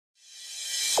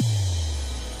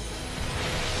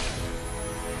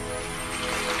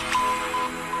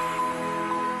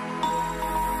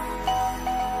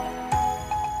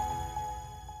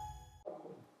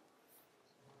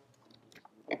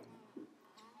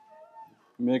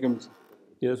May I come, sir?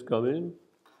 Yes, come in.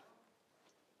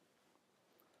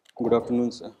 Good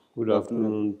afternoon, sir. Good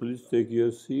afternoon. Please take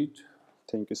your seat.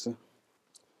 Thank you, sir.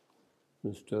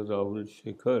 Mr. Rahul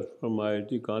Shekhar from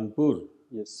IIT Kanpur.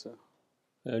 Yes, sir.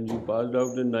 And you passed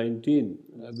out in 19.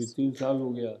 अभी 3 साल हो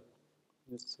गया.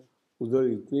 Yes, sir. उधर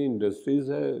इतनी industries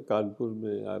है कानपुर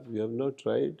में. आप you have not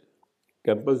tried.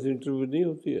 Campus interview नहीं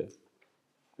होती है.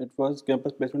 It was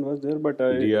campus placement was there, but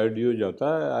I DRDO जाता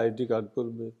है IIT कानपुर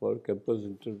में for campus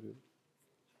interview.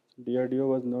 DRDO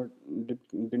was not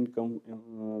didn't come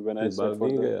when I इस said बार for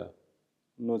नहीं the गया.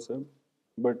 no, sir.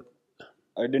 But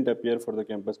I didn't appear for the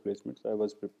campus placements.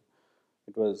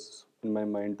 It was in my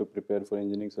mind to prepare for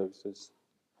engineering services.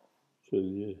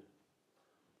 चलिए.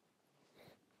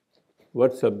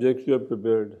 What subjects you have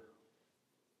prepared?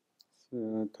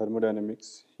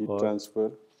 Thermodynamics, heat Or- transfer,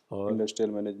 or-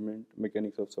 industrial management,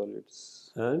 mechanics of solids,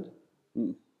 And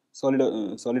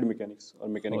solid mechanics or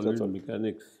mechanics of solid solid.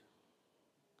 mechanics.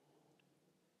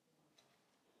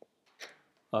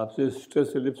 आपसे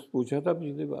stress ellipse पूछा था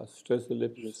पिछली बार. Stress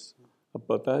ellipse Yes. अब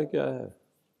पता है क्या है?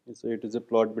 So it is a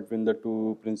plot between the two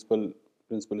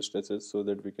principal stresses, so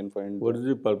that we can find What is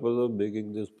the purpose of making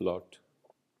this plot?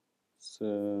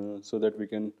 so that we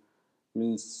can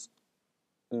means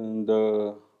the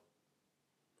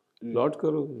plot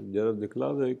करो जरा,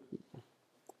 दिखला दो. एक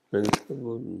पेंसिल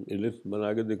वो ellipse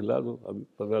बना के दिखला दो, अभी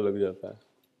पता लग जाता है.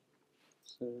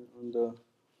 on the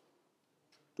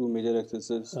two major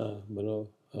axes. हाँ बनाओ.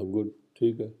 हाँ गुड,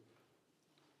 ठीक है.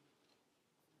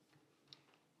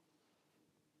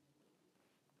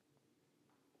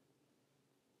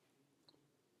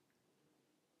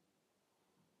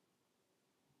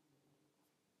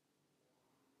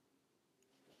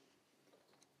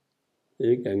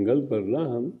 एक एंगल पर ना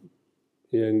हम,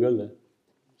 ये एंगल है.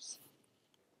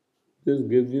 This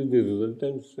gives you the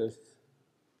resultant stress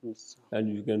Yes, sir. and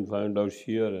you can find out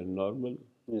shear and normal.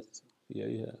 Yes, sir.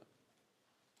 Yeah.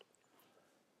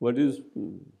 What is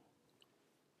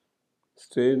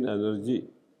strain energy?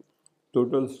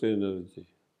 Total strain energy.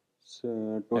 So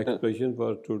total Expression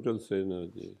for total strain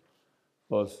energy.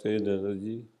 For strain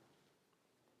energy,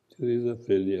 there is a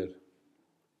failure.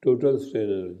 Total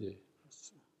strain energy.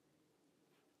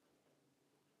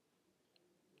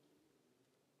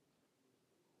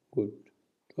 Good.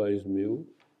 Twice mu.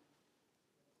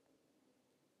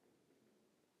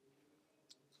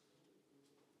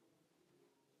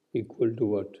 Equal to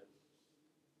what?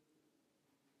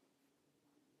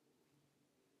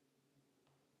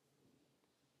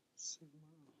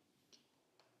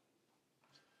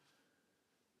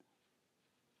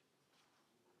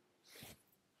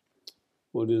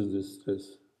 What is this stress?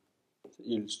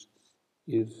 yield stress.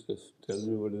 Yield stress. Tell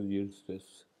me what is yield stress.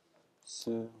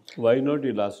 So Why not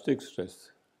elastic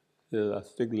stress?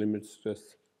 Elastic limit stress.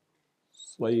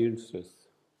 Why yield stress?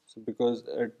 because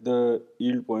at the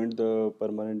yield point the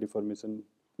permanent deformation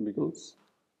begins.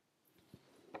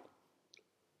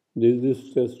 This is the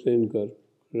stress strain curve,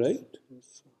 right? Yes,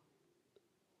 sir.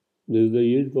 This is the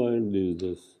yield point, this is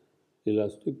this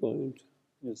elastic point.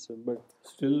 Yes, sir. But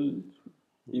Still,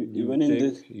 even in take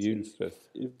this, yield stress.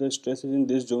 if the stress is in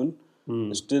this zone,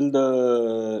 still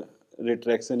the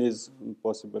retraction is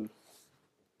possible.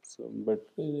 So, but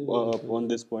upon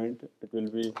this point, it will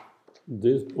be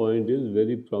This point is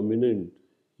very prominent.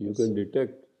 You can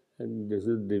detect, and this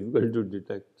is difficult to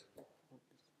detect.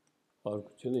 और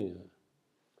कुछ नहीं है.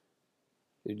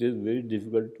 It is very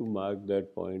difficult to mark that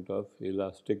point of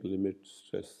elastic limit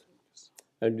stress.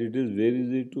 And it is very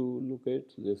easy to look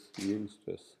at this yield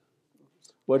stress.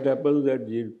 What happens at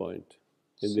yield point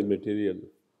in the material?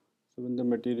 so when the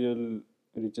material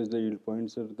reaches the yield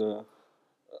point, sir, the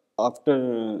after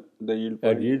the yield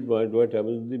At point, yield point, what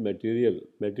happens in the material?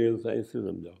 Material science से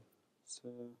समझाओ. so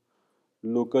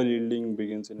local yielding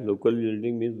begins in Local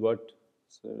yielding means what?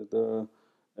 sir, the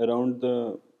around the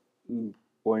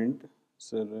point,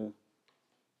 sir,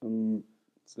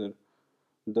 sir,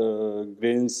 the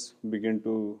grains begin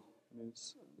to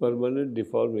means Permanent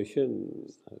deformation,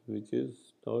 which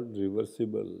is not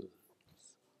reversible.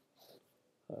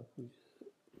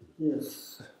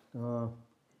 Yes.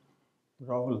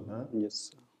 Rahul, huh? yes,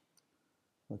 sir.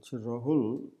 अच्छा Rahul,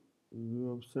 you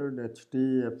have said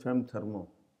HTFM thermo.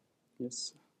 Yes,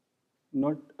 sir.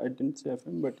 Not I didn't say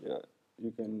FM, but yeah,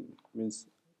 you can means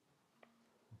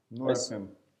No Yes. FM.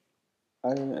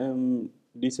 I am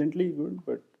decently good,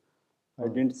 but I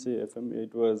didn't say FM.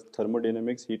 It was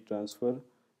thermodynamics, heat transfer,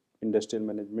 industrial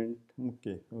management.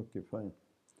 Okay, fine.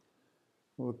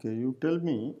 Okay, you tell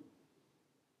me,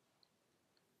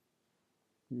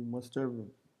 you must have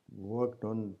worked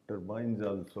on turbines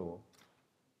also.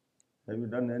 Have you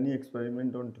done any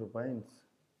experiment on turbines?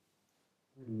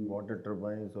 Water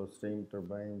turbines or steam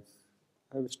turbines?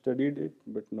 I've studied it,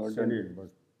 but not Studied, done but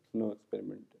no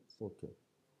experiment. okay.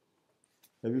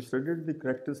 Have you studied the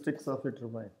characteristics of a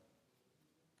turbine?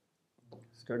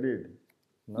 Studied,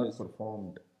 not Yes.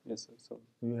 performed. Yes, sir. So,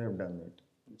 You have done it.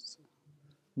 yes, sir.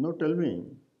 Now tell me,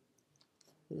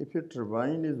 if a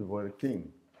turbine is working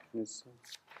Yes, sir.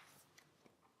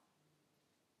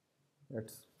 at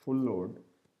full load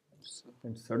Yes, sir.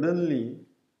 and suddenly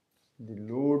the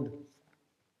load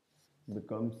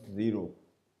becomes zero,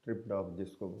 tripped off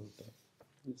जिसको बोलते हैं,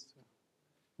 Yes, sir.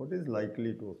 what is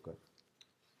likely to occur?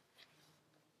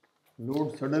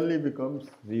 Load suddenly becomes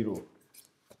zero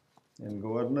and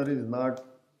governor is not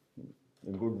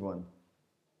a good one.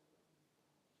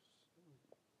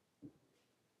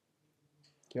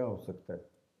 क्या हो सकता है?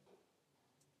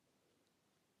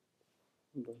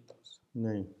 Don't know, sir.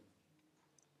 नहीं.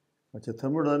 अच्छा,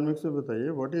 thermodynamics में बताइए,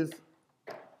 what is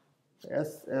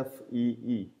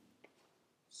SFEE?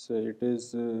 So it is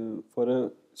for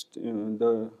the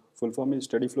full form is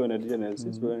steady flow energy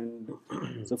analysis, and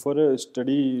so for a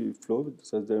steady flow,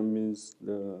 such that means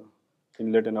the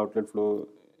inlet and outlet flow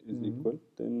is equal.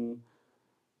 Then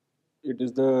it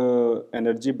is the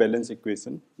energy balance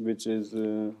equation, which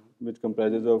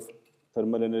comprises of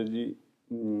thermal energy,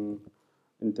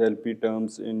 enthalpy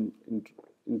terms in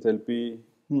enthalpy,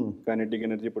 kinetic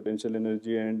energy, potential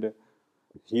energy, and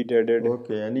heat added.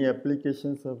 Okay, any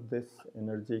applications of this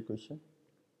energy equation?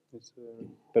 This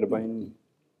turbine,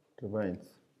 Turbines.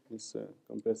 this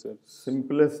compressor.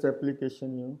 Simplest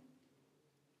application, you know?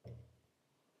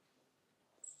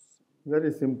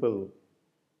 Very simple.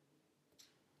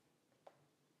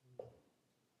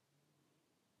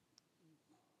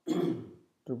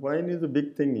 Turbine is a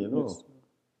big thing, you know. Yes.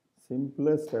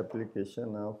 Simplest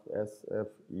application of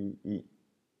SFEE.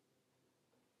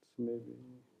 Maybe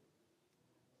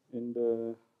in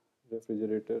the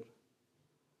refrigerator.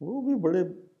 वो भी बड़े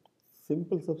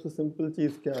simple, सबसे simple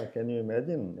चीज क्या? Can you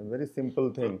imagine? A very simple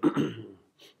thing.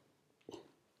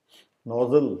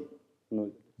 Nozzle. No,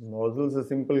 nozzle से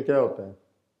simple क्या होता है?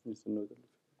 it's a nozzle.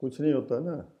 कुछ नहीं होता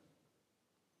ना.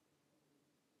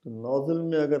 तो नोजल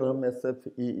में अगर हम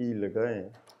SFEE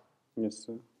लगाएं, Yes,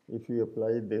 sir. if we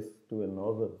apply this to a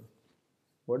nozzle,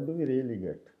 what do we really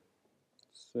get?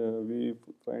 So we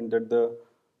find that the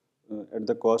at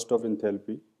the cost of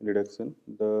enthalpy reduction,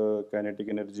 the kinetic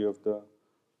energy of the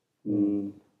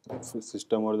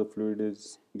system or the fluid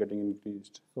is getting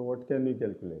increased. So what can we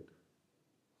calculate?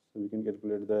 So we can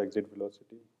calculate the exit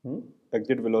velocity.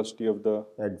 Exit velocity of the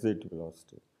Exit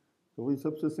velocity. तो वही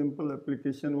सबसे simple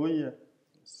application वही है.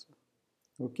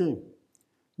 Okay.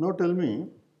 Now tell me,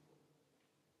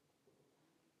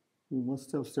 you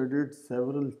must have studied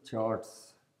several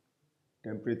charts,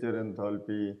 temperature,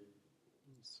 enthalpy,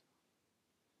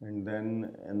 and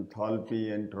then enthalpy,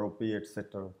 entropy,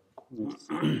 etc. yes.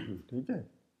 ठीक है?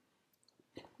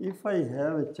 If I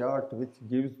have a chart which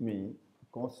gives me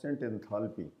constant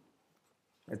enthalpy,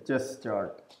 a chess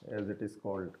chart as it is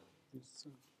called, Yes, sir.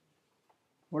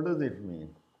 what does it mean?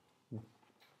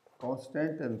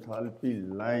 Constant enthalpy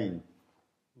line,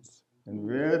 and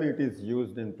where it is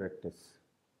used in practice.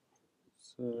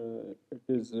 So it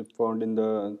is found in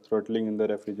the throttling in the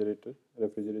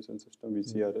refrigeration system,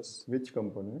 VCRS. Which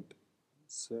component?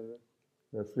 So,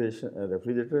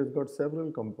 Refrigerator has got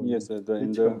several components. yes, sir. In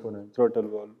Which the component? throttle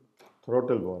valve.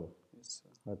 Throttle valve. Yes,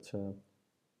 sir. Acha.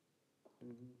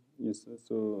 Yes, sir.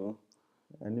 So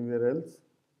Anywhere else?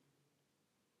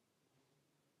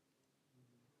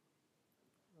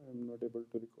 I am not able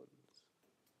to recall this.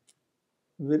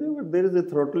 Wherever there is a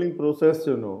throttling process,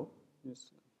 you know, Yes,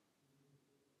 sir.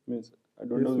 Means I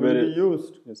don't this know will where. be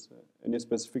used. Yes, sir. Any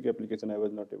specific application I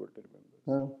was not able to remember.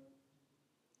 हाँ.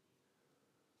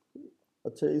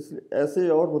 अच्छा, इसलिए ऐसे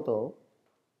और बताओ.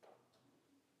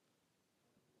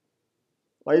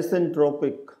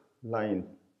 Isentropic line,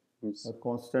 Yes.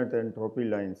 constant entropy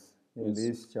lines in Yes.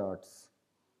 these charts.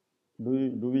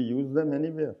 Do we use them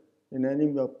anywhere in any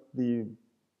of the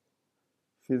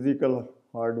physical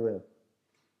hardware?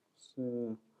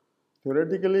 So,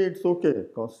 Theoretically, it's okay,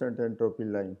 constant entropy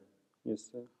line. yes,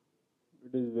 sir.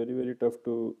 It is very, very tough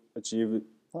to achieve.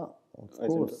 Of Isentropy.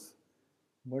 course,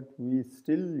 but we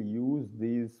still use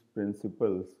these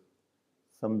principles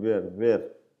somewhere. Where?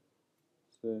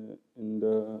 So in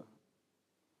the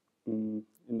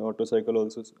in auto cycle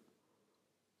also, sir.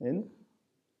 In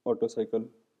Auto cycle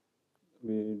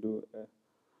we do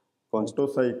auto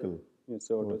cycle. Yes,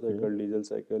 sir. Auto Okay. cycle, diesel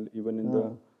cycle. Even in the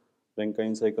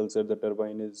Rankine cycle, sir, the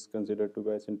turbine is considered to be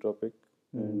isentropic,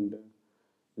 and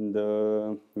in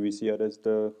the VCRS,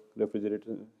 the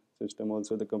refrigerator system,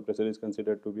 also the compressor is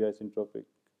considered to be isentropic.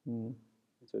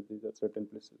 So these are certain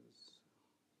places.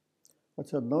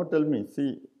 अच्छा, now tell me,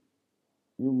 see,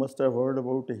 you must have heard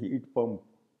about a heat pump.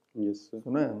 Yes, sir.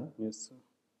 सुना है ना? Yes, sir.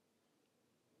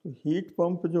 तो heat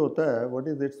pump जो होता है, what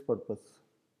is its purpose?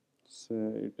 So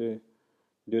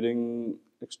during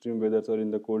extreme weathers or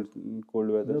in the cold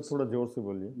जरा weathers, थोड़ा जोर से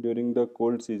बोलिए. during the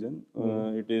cold season,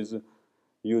 it is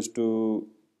used to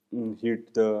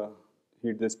heat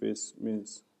the space,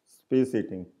 means. Space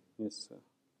heating. Yes, sir.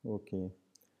 Okay.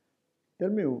 Tell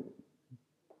me,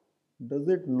 does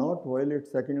it not violate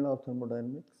second law of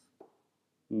thermodynamics?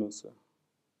 No, sir.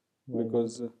 Why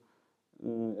Because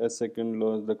as second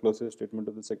law, the closest statement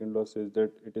of the second law says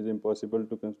that it is impossible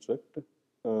to construct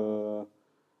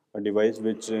a device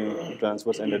which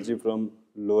transfers energy from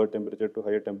lower temperature to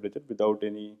higher temperature without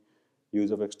any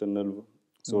use of external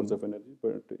source of energy.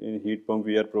 But in heat pump,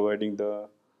 we are providing the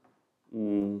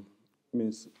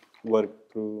means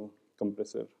work through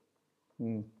compressor.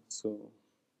 So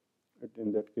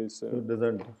in that case, So it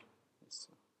doesn't. yes,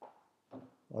 sir.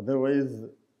 Otherwise,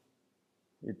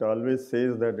 it always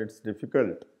says that it's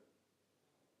difficult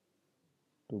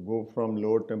to go from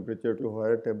lower temperature to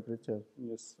higher temperature.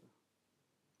 Yes, sir.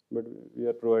 But we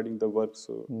are providing the work,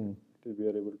 so we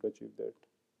are able to achieve that.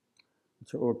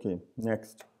 So, okay,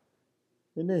 next.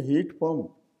 In a heat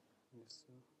pump, Yes,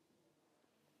 sir.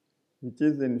 which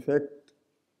is in fact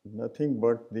nothing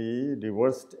but the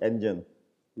reversed engine,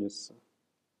 Yes, sir.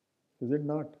 is it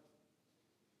not?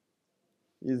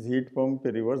 Is heat pump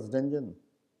a reversed engine?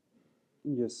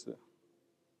 Yes, sir.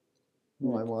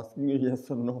 No, I'm asking you yes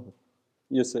or no.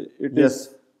 Yes, sir. It Yes.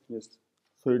 is. Yes.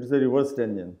 So it's a reversed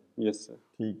engine. Yes, sir.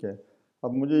 ठीक है.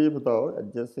 अब मुझे ये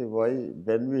बताओ, जैसे why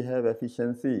when we have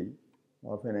efficiency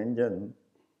of an engine,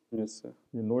 Yes, sir.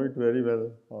 you know it very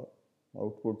well,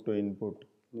 output to input.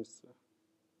 Yes, sir.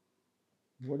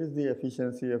 What is the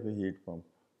efficiency of a heat pump?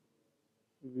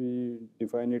 We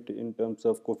define it in terms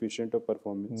of coefficient of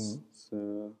performance.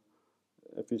 So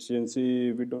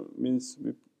efficiency, we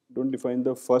don't define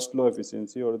the first law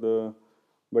efficiency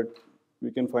but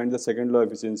we can find the second law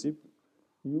efficiency.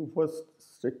 You first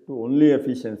stick to only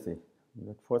efficiency.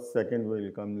 That first, second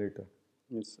will come later.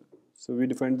 Yes, sir. So we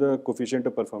define the coefficient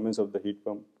of performance of the heat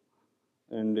pump,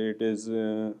 and it is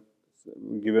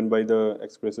given by the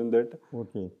expression that.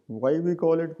 Okay. Why we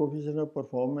call it coefficient of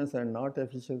performance and not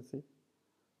efficiency?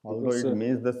 Although Because, it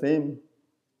means the same,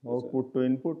 output to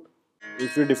input.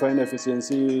 If we define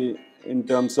efficiency in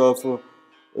terms of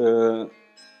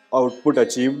output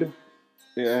achieved,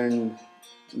 and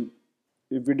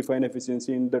if we define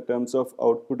efficiency in the terms of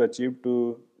output achieved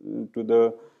to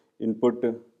the input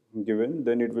given,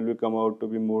 then it will come out to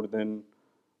be more than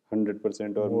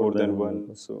 100% or more than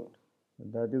 1. So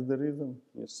that is the reason.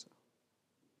 yes, sir.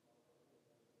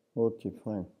 Okay,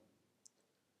 fine.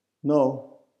 Now,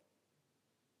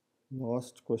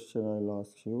 last question I'll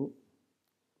ask you.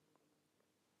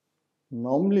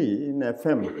 Normally in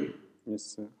FM, Yes,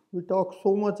 sir. we talk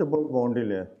so much about boundary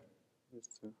layer. Yes,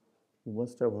 sir. You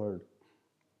must have heard.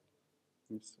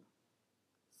 Yes, sir.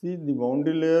 See, the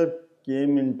boundary layer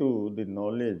came into the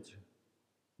knowledge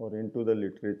or into the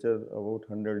literature about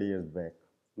 100 years back.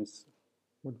 Yes, sir.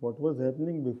 But what was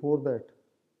happening before that?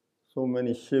 So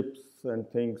many ships and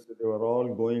things, they were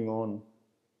all going on.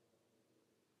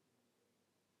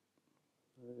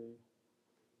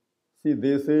 See,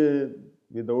 they say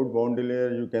without boundary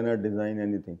layer you cannot design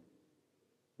anything.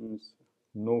 Yes, sir.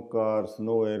 No cars,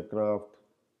 no aircraft,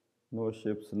 no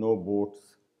ships, no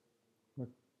boats. But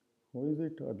how is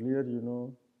it? Earlier,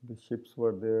 the ships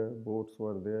were there, boats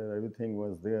were there, everything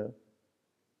was there.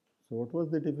 So what was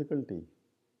the difficulty?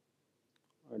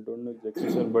 I don't know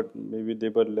exactly, sir, but maybe they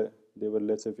were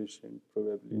less efficient,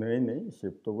 probably. नहीं,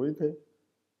 ship तो वही थे.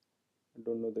 I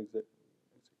don't know the exactly,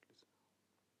 sir.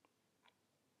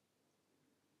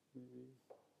 Maybe.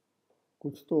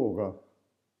 कुछ तो होगा.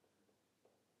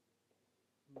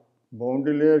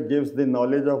 Boundary layer gives the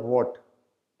knowledge of what?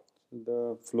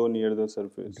 The flow near the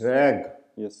surface. Drag.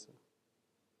 Yes, sir.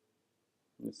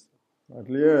 Yes, sir.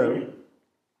 Earlier,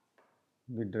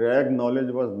 the drag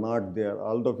knowledge was not there,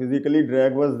 although physically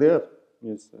drag was there.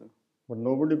 Yes, sir. But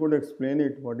nobody could explain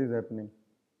it, what is happening.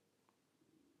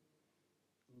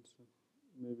 Yes, sir.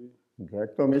 Maybe.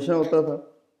 Drag तो हमेशा होता था,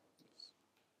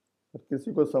 पर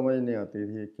किसी को समझ नहीं आती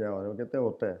थी क्या हो रहा है. वो कहते हैं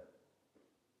होता है.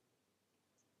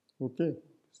 Okay.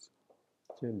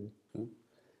 चलिए.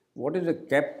 What is a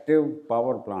captive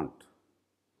power plant?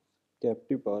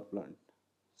 Captive power plant.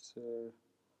 Sir,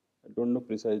 I don't know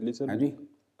precisely, sir. Any?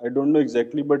 I don't know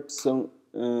exactly, but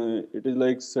it is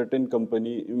like certain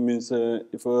company, means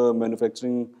if a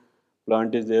manufacturing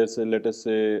plant is there, so let us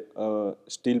say a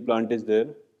steel plant is there,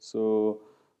 so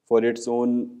for its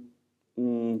own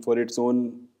for its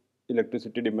own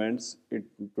electricity demands, it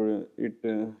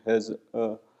has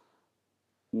a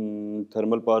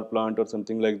thermal power plant or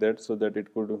something like that, so that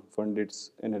it could fund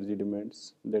its energy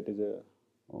demands. That is a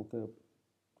Okay,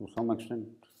 to some extent,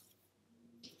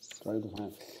 try to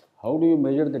find. How do you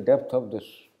measure the depth of this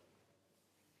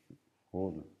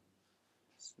hole?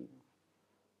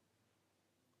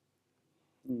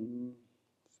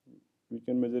 we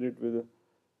can measure it with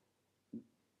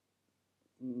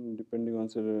depending on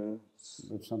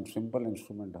With some simple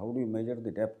instrument, how do you measure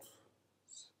the depth?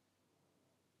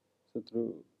 so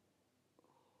through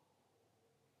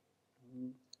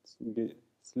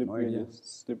slip No idea.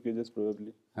 gauges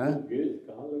probably. Huh? Gauge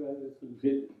कहाँ लगा दे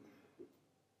gauge?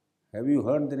 Have you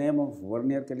heard the name of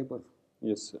vernier caliper?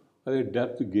 Yes sir. अरे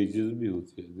depth gauges भी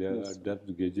होती है, there are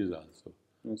depth gauges also,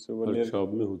 Yes, so her vernier, shop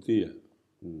में होती है,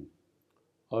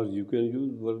 और you can use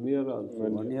vernier also.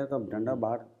 Vernier का डंडा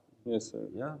बाहर. yes sir.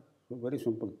 Yeah, so very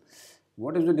simple.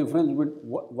 What is the difference with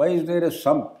why is there a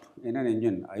sump in an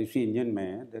engine? IC engine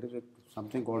में there is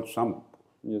something called sump.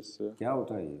 Yes sir. क्या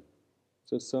होता है ये?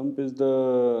 So sump is the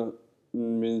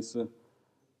means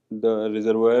the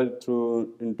reservoir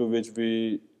through into which we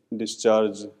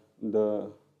discharge the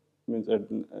means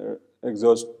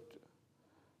exhaust.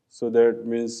 So that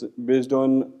means based on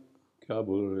क्या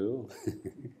बोल रहे हो?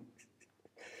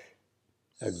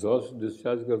 Exhaust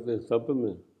discharge करते हैं सब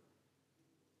में.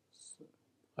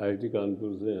 आईआईटी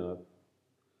कानपुर से हैं आप.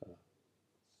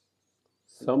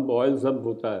 संप ऑयल संप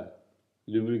होता है,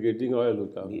 लुब्रिकेटिंग ऑयल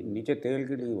होता है. नीचे तेल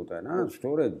के लिए होता है ना,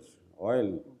 storage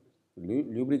oil,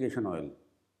 lubrication oil.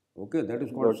 Okay, that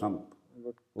is called sump.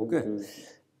 Okay.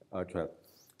 अच्छा.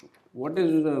 What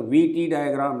is the VT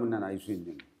diagram in an IC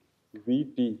engine?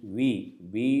 VT.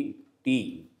 VT.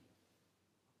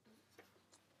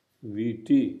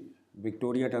 VT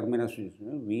Victoria terminus is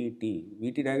VT.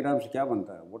 VT diagram से क्या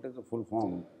बनता है? What is the full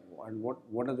form? And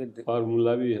what does it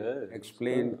formula भी है.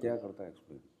 explain? क्या करता है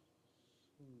explain?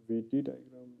 VT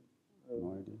diagram. No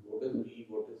idea.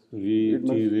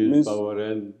 VT raise means- power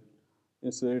N.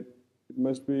 Yes sir. It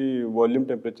must be volume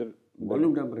temperature.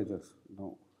 Volume temperature? No.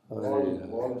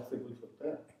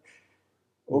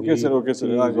 Okay sir. Okay sir.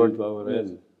 I got power N.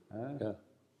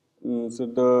 so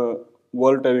the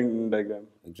wall timing diagram.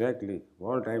 Exactly.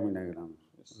 Wall timing diagram.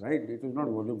 Right? It is not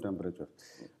volume temperature.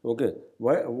 Okay.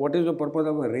 What is the purpose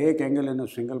of a rake angle in a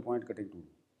single point cutting tool?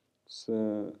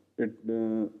 So it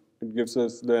gives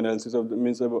us the analysis of the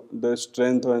means about the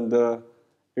strength and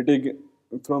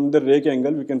from the rake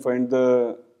angle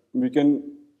we can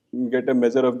get a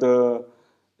measure of the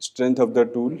strength of the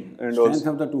tool and Strength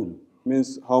also of the tool.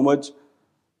 means how much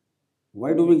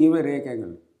Why do we give a rake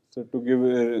angle? so to give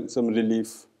some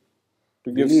relief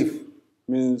to give Relief.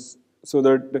 means so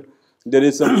that there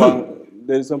is some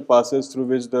there is some passes through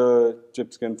which the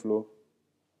chips can flow.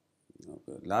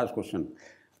 Okay. Last question.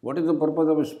 What is the purpose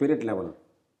of a spirit level?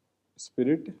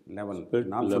 Spirit Level. Spirit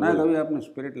नाम सुना है कभी आपने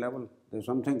spirit level? There is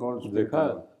something called spirit देखा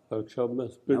level. Workshop में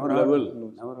spirit Never level.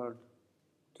 heard. Never heard.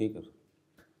 ठीक है.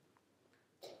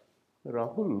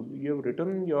 Rahul, you have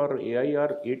written your AIR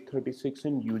 836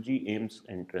 in UG AIMS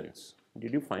entrance.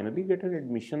 Did you finally get an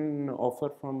admission offer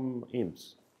from AIMS?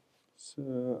 so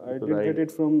I did get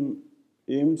it from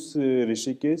AIMS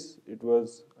Rishikesh.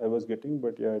 I was getting,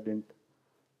 but yeah, I didn't.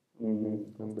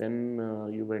 And then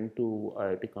you went to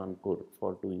IIT Kanpur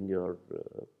for doing your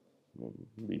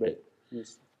B.Tech.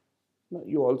 Yes. Now,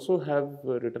 you also have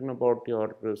written about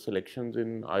your selections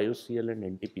in IOCL and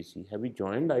NTPC. Have you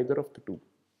joined either of the two?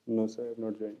 No, sir, I have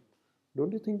not joined.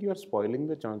 Don't you think you are spoiling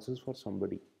the chances for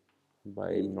somebody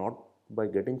by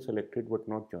getting selected but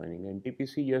not joining?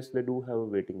 NTPC, yes, they do have a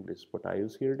waiting list, but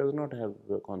IOCL does not have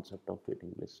the concept of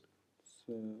waiting list.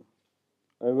 So,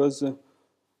 I was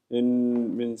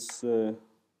in means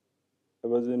I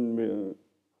was in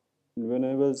when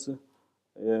I was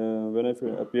when I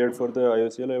appeared for the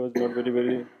IOCL, I was not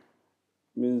very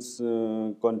means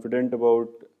confident about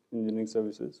engineering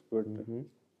services, but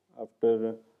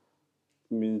after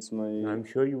means my I'm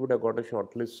sure you would have got a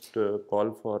shortlist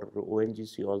call for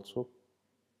ONGC also.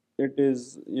 it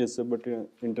is yes sir, but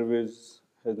interviews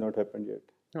has not happened yet.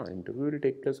 No, interview will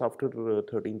take place after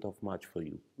 13th of March for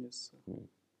you. Yes sir.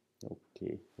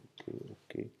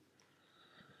 Okay.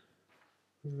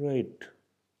 Right.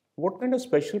 What kind of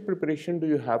special preparation do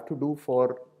you have to do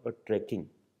for trekking?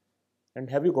 And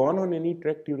have you gone on any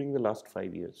trek during the last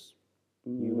 5 years?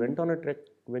 You went on a trek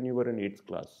when you were in 8th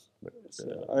class, but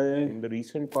in the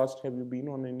recent past, have you been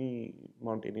on any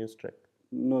mountainous trek?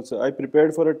 No sir, I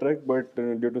prepared for a trek, but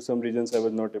due to some reasons I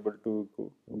was not able to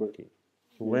go. But Okay.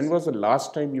 So when was the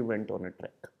last time you went on a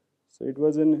trek? so it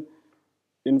was an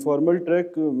informal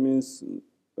trek means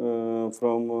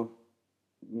from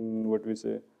what we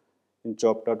say in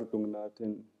Chopta to Tungnath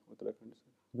in Uttarakhand.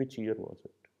 Which year was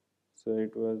it? So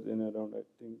it was in around, I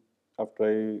think, after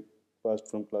I passed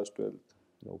from class 12th.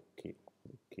 Okay.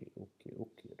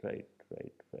 Right.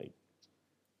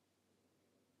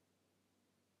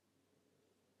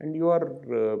 And you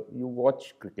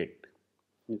watch cricket.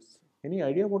 Yes. Any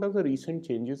idea what are the recent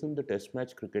changes in the test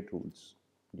match cricket rules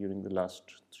during the last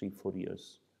 3-4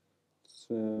 years,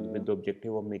 So with the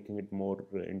objective of making it more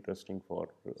interesting for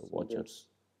watchers?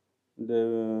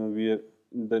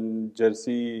 the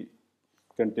jersey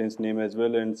contains name as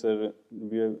well, and sir,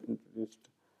 we have introduced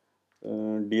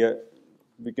DR.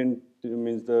 We can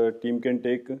means the team can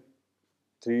take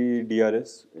 3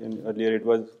 DRS, and earlier it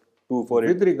was 2 for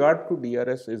With it. regard to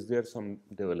DRS, is there some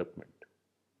development,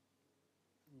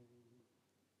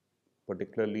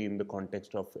 particularly in the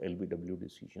context of LBW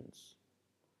decisions?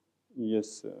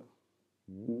 Yes, sir.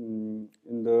 In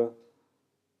the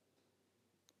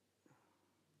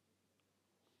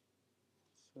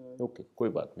okay, कोई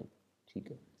बात नहीं, ठीक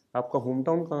है. आपका home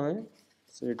town कहाँ है?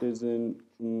 so it is in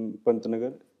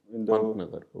Pantnagar in the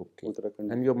Pantnagar. Okay.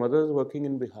 Uttarakhand. And your mother is working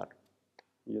in Bihar?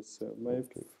 Yes, sir. My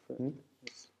friend.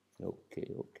 Yes. Okay.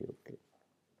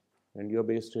 And you are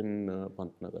based in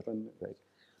Pantnagar, Pantnagar.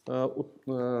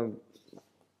 right?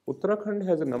 Uttarakhand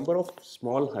has a number of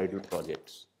small hydel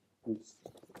projects. Yes.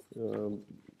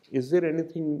 Is there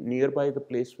anything nearby the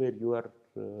place where you are,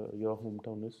 your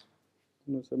hometown is?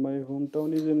 No, sir. My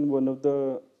hometown is in one of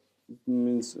the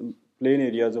means plain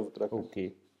areas of Uttarakhand.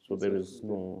 Okay, so there is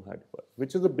no hydel project.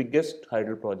 Which is the biggest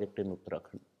hydel project in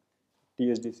Uttarakhand?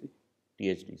 THDC.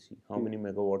 THDC. How many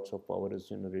megawatts of power is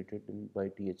generated by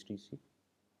THDC?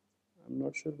 I'm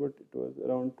not sure, but it was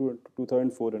around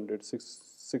 2,400.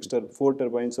 4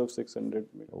 turbines of 600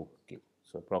 megawatts. Okay,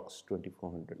 so approx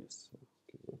 2,400. Yes.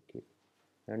 Okay.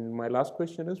 And my last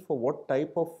question is, for what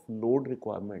type of load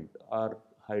requirement are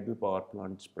hydel power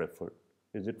plants preferred?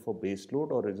 Is it for base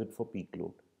load or is it for peak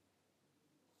load?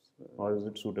 Or is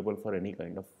it suitable for any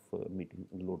kind of meeting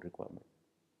load requirement?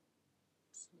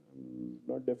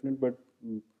 Not definite, but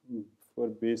for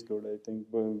base load, I think,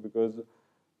 because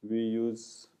we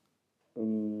use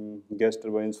gas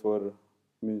turbines for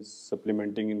means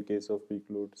supplementing in case of peak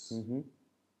loads.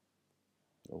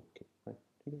 Okay, fine.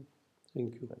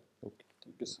 Thank you. Okay.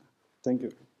 Thank you, sir. Thank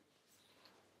you.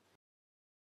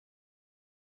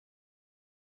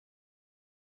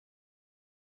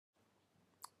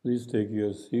 Please take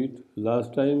your seat.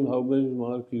 Last time, how many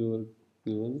marks you were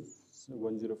given? So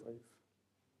 105.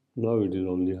 Now it is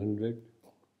only 100.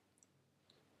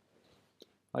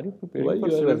 Are you preparing Why for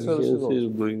your civil services efficiency is also?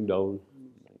 going down?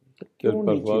 क्यों Your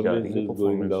नीचे जा रही performance है is going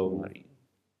performance down. तुम्हारी?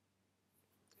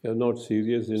 You are not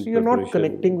serious in So you're preparation. not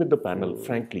connecting with the panel,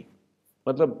 frankly.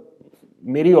 मतलब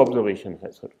मेरी observation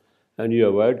है, sir. And you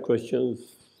avoid questions,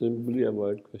 simply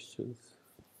avoid questions.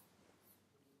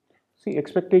 See,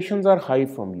 expectations are high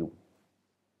from you,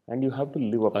 and you have to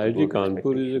live up to IIT those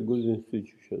Kanpur is a expectations. good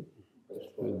institution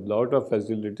with lot of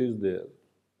facilities there.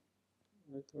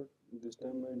 I thought this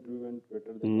time my interview went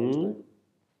better than last time.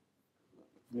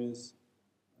 Means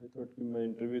I thought my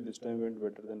interview this time went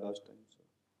better than last time. So.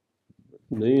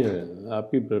 नहीं है,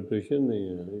 आपकी preparation नहीं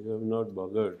है. You have not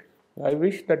bothered. I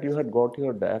wish that you had got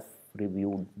your DAF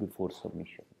reviewed before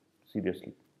submission.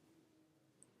 Seriously.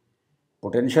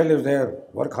 Potential is there.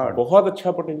 Work hard. बहुत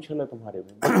अच्छा potential है तुम्हारे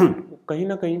में. कहीं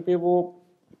ना कहीं पे वो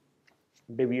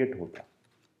डेविएट होता है,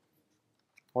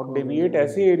 और डेविएट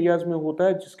ऐसे एरियाज में होता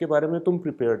है जिसके बारे में तुम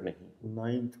प्रिपेयर्ड नहीं.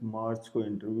 9th मार्च को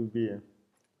इंटरव्यू भी है.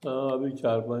 हाँ, अभी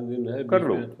 4-5 दिन है. कर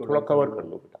लो, थोड़ा कवर कर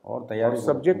लो बेटा. और तैयारी करो.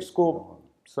 सब्जेक्ट्स को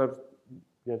सर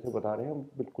जैसे बता रहे हैं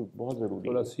बिल्कुल बहुत ज़रूरी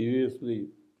थोड़ा है. सीरियसली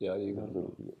तैयारी कर लो.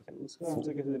 ज़रूरी है. उसका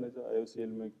आंसर कैसे देना चाहिए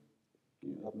IOCL में कि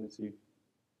आपने सीट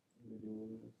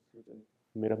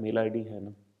मेरा मेल आईडी है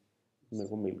ना, मेरे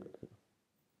को मेल कर देना.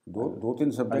 दो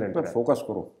तीन सब्जेक्ट पर फोकस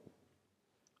करो.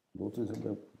 2-3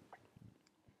 subject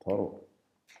thorough.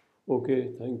 Okay,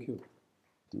 thank you.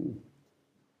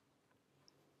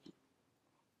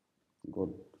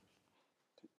 Good.